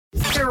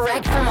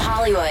Direct from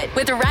Hollywood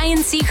with Ryan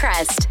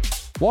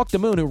Seacrest. Walk the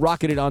Moon, who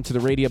rocketed onto the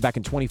radio back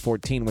in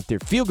 2014 with their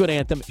feel-good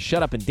anthem,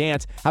 Shut Up and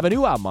Dance, have a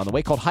new album on the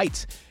way called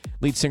Heights.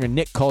 Lead singer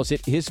Nick calls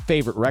it his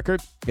favorite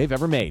record they've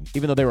ever made,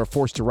 even though they were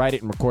forced to write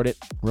it and record it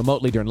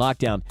remotely during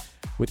lockdown,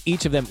 with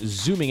each of them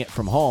zooming it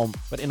from home.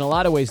 But in a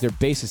lot of ways, their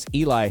bassist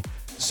Eli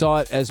saw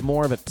it as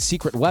more of a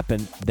secret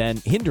weapon than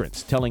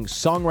hindrance, telling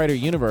Songwriter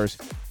Universe,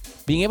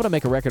 being able to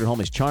make a record at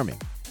home is charming,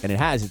 and it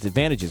has its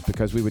advantages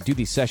because we would do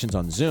these sessions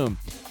on Zoom,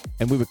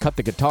 and we would cut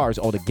the guitars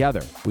all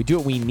together. We do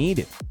what we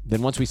needed.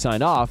 Then once we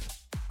signed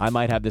off, I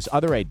might have this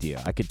other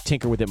idea. I could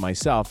tinker with it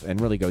myself and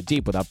really go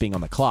deep without being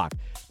on the clock.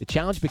 The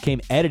challenge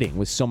became editing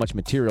with so much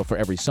material for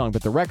every song,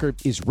 but the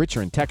record is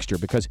richer in texture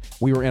because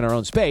we were in our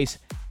own space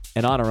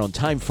and on our own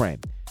time frame.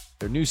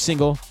 Their new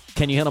single,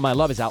 Can You Handle My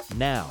Love, is out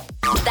now.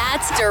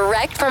 That's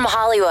Direct from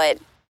Hollywood.